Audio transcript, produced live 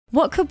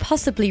What could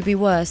possibly be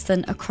worse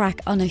than a crack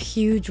on a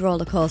huge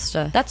roller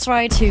coaster? That's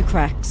right, 2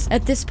 cracks.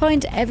 At this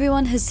point,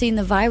 everyone has seen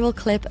the viral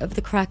clip of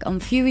the crack on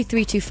Fury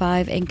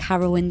 325 in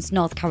Carowinds,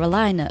 North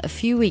Carolina a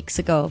few weeks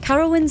ago.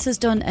 Carowinds has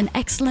done an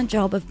excellent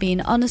job of being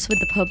honest with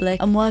the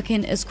public and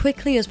working as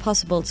quickly as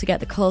possible to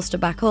get the coaster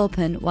back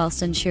open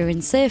whilst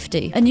ensuring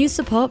safety. A new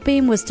support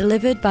beam was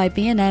delivered by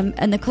B&M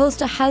and the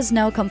coaster has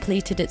now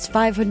completed its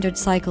 500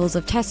 cycles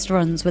of test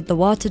runs with the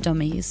water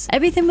dummies.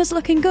 Everything was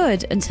looking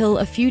good until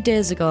a few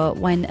days ago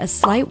when a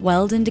slight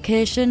weld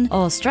indication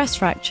or stress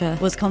fracture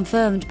was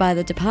confirmed by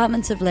the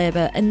Department of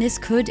Labour, and this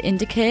could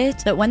indicate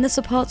that when the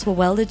supports were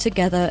welded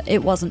together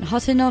it wasn't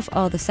hot enough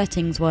or the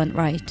settings weren't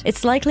right.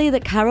 It's likely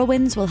that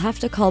Carowinds will have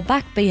to call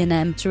back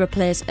B&M to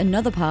replace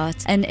another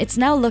part, and it's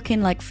now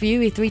looking like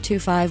Fury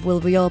 325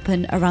 will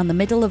reopen around the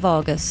middle of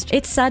August.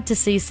 It's sad to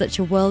see such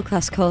a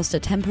world-class coaster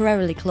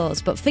temporarily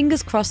closed, but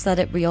fingers crossed that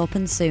it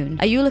reopens soon.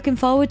 Are you looking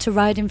forward to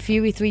riding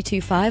Fury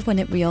 325 when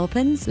it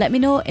reopens? Let me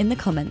know in the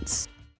comments.